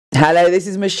Hello, this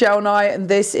is Michele Knight, and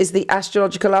this is the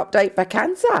astrological update for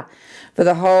Cancer for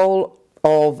the whole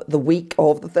of the week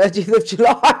of the 30th of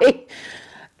July.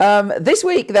 This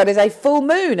week, there is a full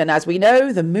moon, and as we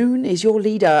know, the moon is your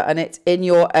leader, and it's in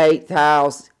your 8th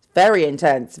house. Very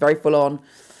intense, very full on.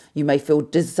 You may feel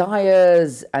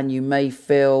desires, and you may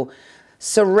feel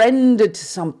surrendered to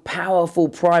some powerful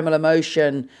primal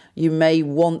emotion. You may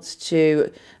want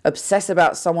to obsess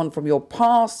about someone from your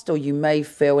past, or you may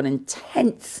feel an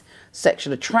intense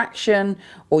sexual attraction,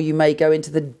 or you may go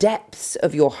into the depths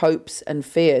of your hopes and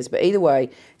fears. But either way,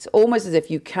 it's almost as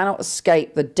if you cannot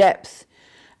escape the depth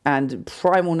and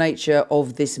primal nature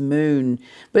of this moon.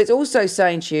 But it's also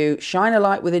saying to you, shine a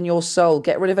light within your soul.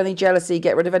 Get rid of any jealousy,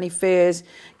 get rid of any fears,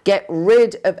 get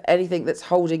rid of anything that's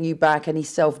holding you back, any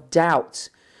self-doubt.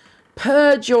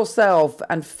 Purge yourself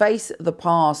and face the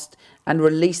past and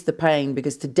release the pain,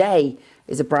 because today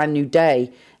is a brand new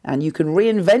day and you can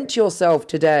reinvent yourself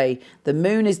today. The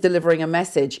moon is delivering a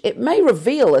message. It may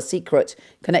reveal a secret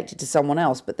connected to someone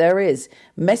else, but there is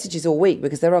messages all week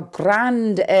because there are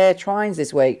grand air trines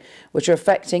this week which are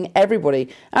affecting everybody,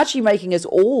 actually making us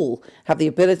all have the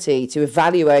ability to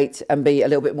evaluate and be a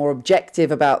little bit more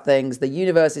objective about things. The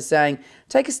universe is saying,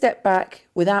 take a step back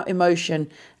without emotion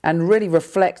and really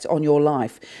reflect on your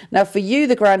life. Now for you,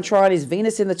 the grand trine is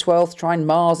Venus in the 12th, trine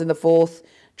Mars in the 4th,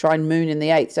 trine Moon in the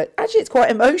 8th. So actually it's quite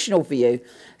emotional for you.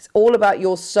 It's all about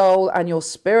your soul and your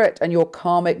spirit and your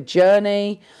karmic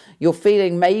journey. You're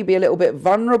feeling maybe a little bit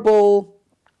vulnerable,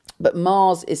 but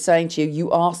Mars is saying to you,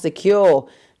 you are secure.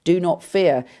 Do not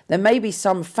fear. There may be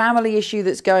some family issue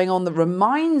that's going on that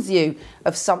reminds you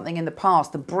of something in the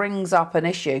past, that brings up an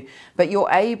issue, but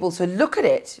you're able to look at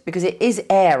it, because it is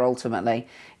air ultimately,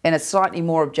 in a slightly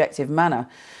more objective manner.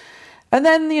 And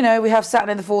then, you know, we have Saturn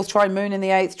in the 4th, trine Moon in the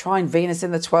 8th, trine Venus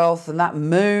in the 12th, and that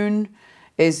moon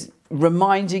is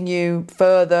reminding you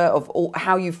further of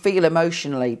how you feel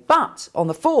emotionally. But on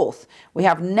the 4th, we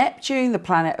have Neptune, the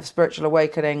planet of spiritual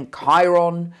awakening,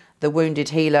 Chiron, the wounded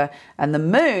healer, and the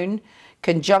moon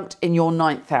conjunct in your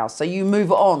 9th house. So you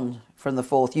move on from the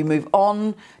 4th. You move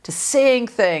on to seeing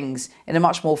things in a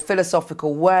much more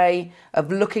philosophical way,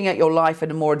 of looking at your life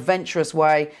in a more adventurous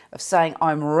way, of saying,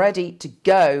 I'm ready to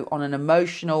go on an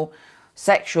emotional,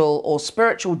 sexual, or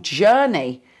spiritual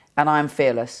journey, and I am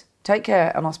fearless. Take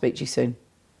care, and I'll speak to you soon.